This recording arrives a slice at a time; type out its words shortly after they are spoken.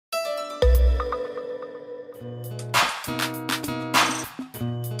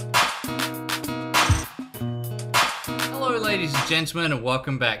Hello ladies and gentlemen, and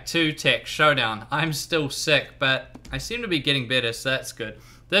welcome back to Tech Showdown. I'm still sick, but I seem to be getting better, so that's good.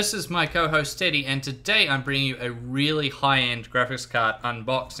 This is my co-host Teddy, and today I'm bringing you a really high-end graphics card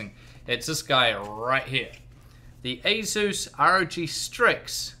unboxing. It's this guy right here. The Asus ROG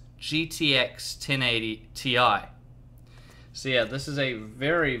Strix GTX1080Ti. So yeah, this is a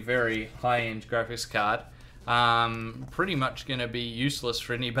very, very high-end graphics card. Pretty much going to be useless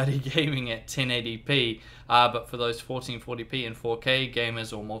for anybody gaming at 1080p, but for those 1440p and 4K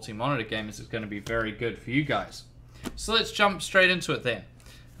gamers or multi-monitor gamers, it's going to be very good for you guys. So let's jump straight into it then.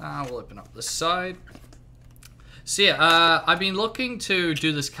 We'll open up this side. So yeah, I've been looking to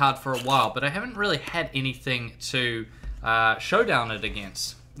do this card for a while, but I haven't really had anything to showdown it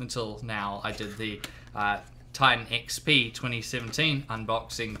against until now. I did the Titan XP 2017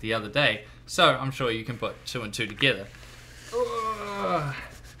 unboxing the other day, so I'm sure you can put two and two together.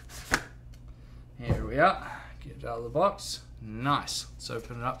 Here we are. Get it out of the box. Nice. Let's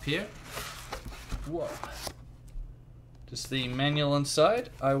open it up here. Whoa. Just the manual inside,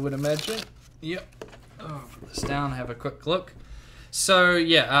 I would imagine. Yep. Put this down, have a quick look. So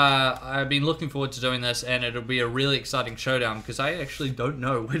yeah, I've been looking forward to doing this, and it'll be a really exciting showdown because I actually don't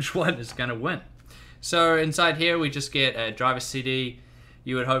know which one is going to win. So inside here we just get a driver CD.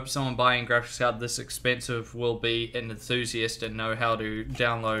 You would hope someone buying a graphics card this expensive will be an enthusiast and know how to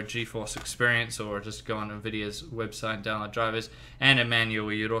download GeForce Experience, or just go on NVIDIA's website and download drivers, and a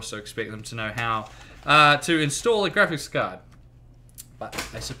manual. You'd also expect them to know how to install a graphics card, but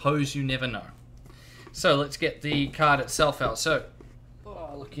I suppose you never know. So let's get the card itself out. So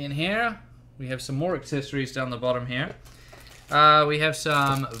look in here, we have some more accessories down the bottom here. We have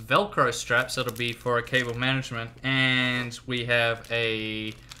some Velcro straps that'll be for a cable management, and we have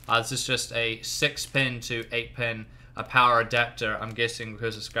a, this is just a 6-pin to 8-pin power adapter. I'm guessing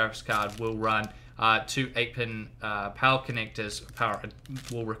because this graphics card will run two 8-pin power connectors,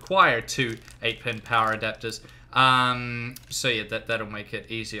 will require two 8-pin power adapters. So yeah, that'll make it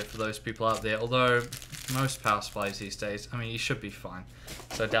easier for those people out there, although most power supplies these days, I mean, you should be fine,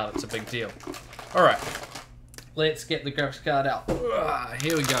 so I doubt it's a big deal. Alright. Let's get the graphics card out.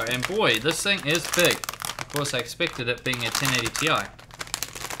 Here we go, and boy, this thing is big. Of course, I expected it being a 1080 Ti.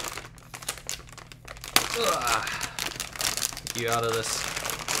 Get you out of this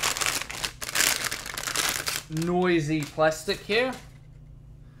noisy plastic here.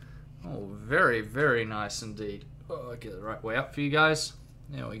 Oh, very, very nice indeed. Oh, I'll get it the right way up for you guys.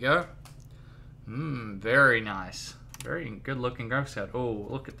 There we go. Very nice. Very good looking graphics card. Oh,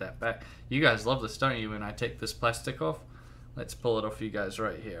 look at that back. You guys love this, don't you, when I take this plastic off? Let's pull it off for you guys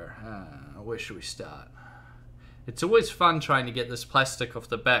right here. Where should we start? It's always fun trying to get this plastic off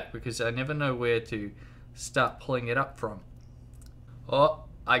the back because I never know where to start pulling it up from. Oh,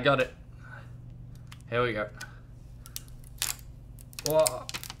 I got it. Here we go. Whoa.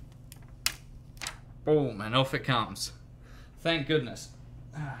 Boom, and off it comes. Thank goodness.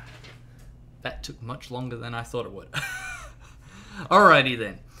 That took much longer than I thought it would. Alrighty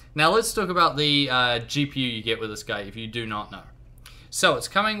then. Now let's talk about the GPU you get with this guy if you do not know. So it's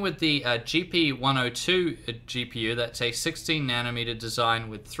coming with the GP102 GPU. That's a 16 nanometer design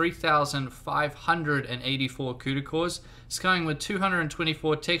with 3,584 CUDA cores. It's coming with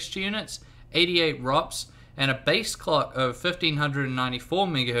 224 texture units, 88 ROPs, and a base clock of 1594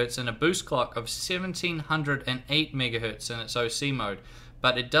 megahertz and a boost clock of 1708 megahertz in its OC mode.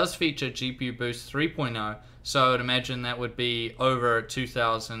 But it does feature GPU Boost 3.0, so I would imagine that would be over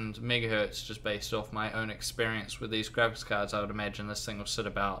 2000 megahertz just based off my own experience with these graphics cards. I would imagine this thing will sit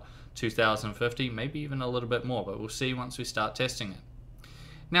about 2050, maybe even a little bit more, but we'll see once we start testing it.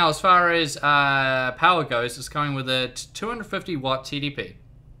 Now, as far as power goes, it's coming with a 250 watt TDP.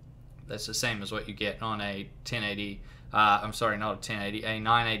 That's the same as what you get on a 1080, I'm sorry, not a 1080, a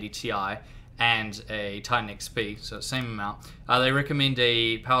 980 Ti. And a Titan XP, so same amount. They recommend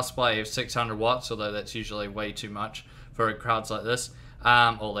a power supply of 600 watts, although that's usually way too much for cards like this,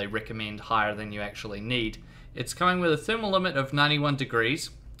 or they recommend higher than you actually need. It's coming with a thermal limit of 91 degrees,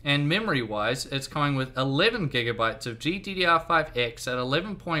 and memory-wise, it's coming with 11 gigabytes of GDDR5X at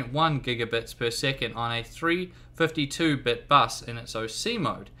 11.1 gigabits per second on a 352-bit bus in its OC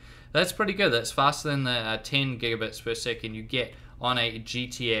mode. That's pretty good. That's faster than the 10 gigabits per second you get on a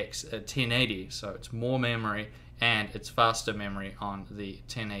GTX 1080, so it's more memory and it's faster memory on the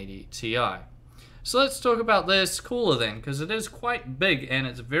 1080 Ti. So let's talk about this cooler then, because it is quite big and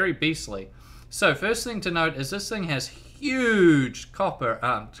it's very beastly. So first thing to note is this thing has huge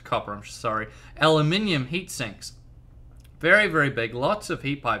aluminium heat sinks. Very, very big. Lots of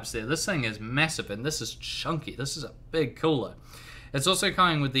heat pipes there. This thing is massive, and this is chunky. This is a big cooler. It's also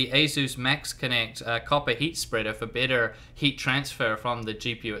coming with the Asus Max Connect copper heat spreader for better heat transfer from the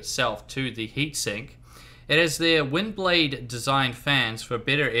GPU itself to the heatsink. It has their wind blade designed fans for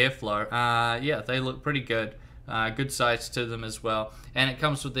better airflow. Yeah, they look pretty good. Good size to them as well. And it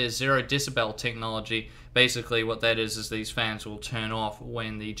comes with their 0 decibel technology. Basically what that is these fans will turn off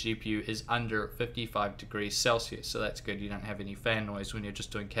when the GPU is under 55 degrees Celsius. So that's good. You don't have any fan noise when you're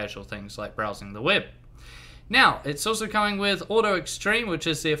just doing casual things like browsing the web. Now, it's also coming with Auto Extreme, which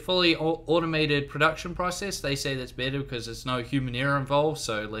is their fully automated production process. They say that's better because there's no human error involved,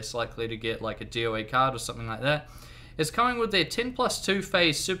 so less likely to get like a DOA card or something like that. It's coming with their 10+2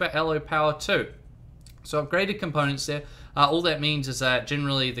 phase Super Alloy Power 2. So upgraded components there. All that means is that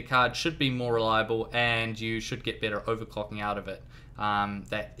generally the card should be more reliable and you should get better overclocking out of it.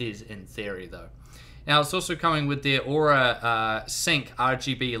 That is in theory though. Now it's also coming with their Aura Sync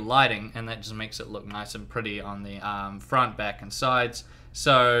RGB lighting, and that just makes it look nice and pretty on the front, back, and sides.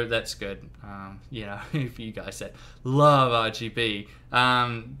 So that's good. You know, if you guys that love RGB,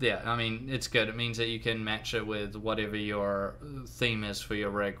 yeah, I mean, it's good. It means that you can match it with whatever your theme is for your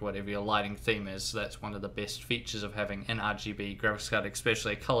rig, whatever your lighting theme is. So that's one of the best features of having an RGB graphics card,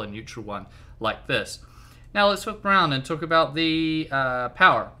 especially a color neutral one like this. Now let's flip around and talk about the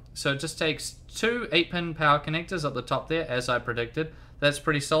power. So it just takes 2 8-pin power connectors up the top there, as I predicted. That's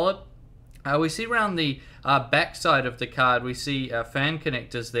pretty solid. We see around the back side of the card, we see fan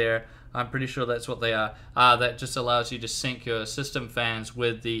connectors there. I'm pretty sure that's what they are. That just allows you to sync your system fans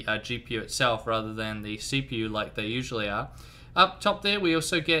with the GPU itself rather than the CPU like they usually are. Up top there, we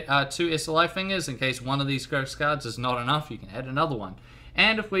also get 2 SLI fingers in case one of these graphics cards is not enough. You can add another one.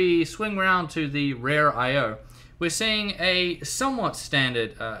 And if we swing around to the rear I/O, we're seeing a somewhat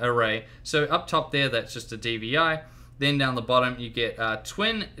standard array. So up top there, that's just a DVI. Then down the bottom, you get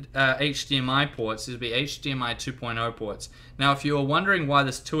twin HDMI ports. These will be HDMI 2.0 ports. Now, if you were wondering why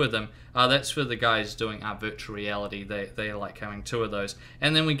there's 2 of them, that's for the guys doing virtual reality. They like having 2 of those.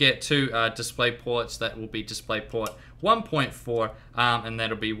 And then we get 2 display ports. That will be DisplayPort 1.4, and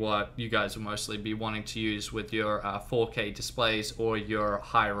that'll be what you guys will mostly be wanting to use with your 4K displays or your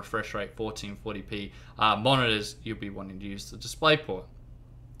high refresh rate 1440p monitors. You'll be wanting to use the DisplayPort.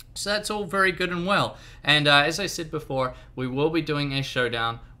 So that's all very good and well. And as I said before, we will be doing a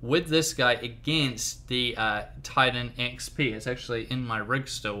showdown with this guy against the Titan XP. It's actually in my rig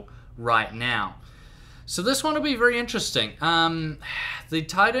still right now. So this one will be very interesting. The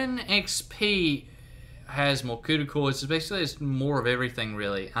Titan XP has more CUDA cores. Basically, it's more of everything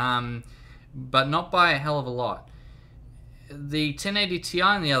really, but not by a hell of a lot. The 1080Ti,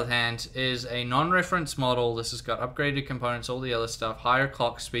 on the other hand, is a non-reference model. This has got upgraded components, all the other stuff, higher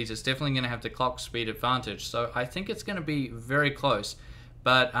clock speeds. It's definitely going to have the clock speed advantage. So I think it's going to be very close.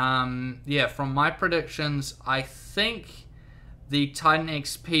 But yeah, from my predictions, I think the Titan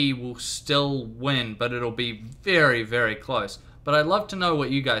XP will still win, but it'll be very, very close. But I'd love to know what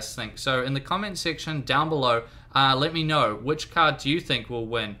you guys think. So in the comment section down below, let me know, which card do you think will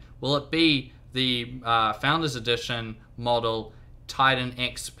win? Will it be the Founders Edition model Titan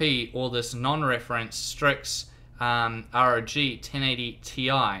XP or this non-reference Strix ROG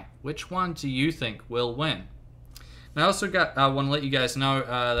 1080Ti? Which one do you think will win? And I also want to let you guys know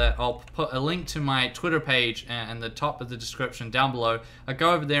that I'll put a link to my Twitter page in the top of the description down below.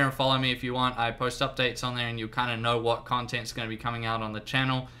 Go over there and follow me if you want. I post updates on there and you'll kind of know what content's going to be coming out on the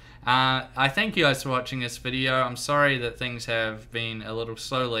channel. I thank you guys for watching this video. I'm sorry that things have been a little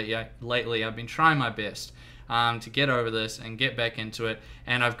slow lately. I've been trying my best to get over this and get back into it.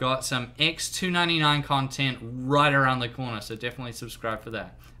 And I've got some X299 content right around the corner, so definitely subscribe for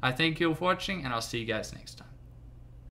that. I thank you all for watching, and I'll see you guys next time.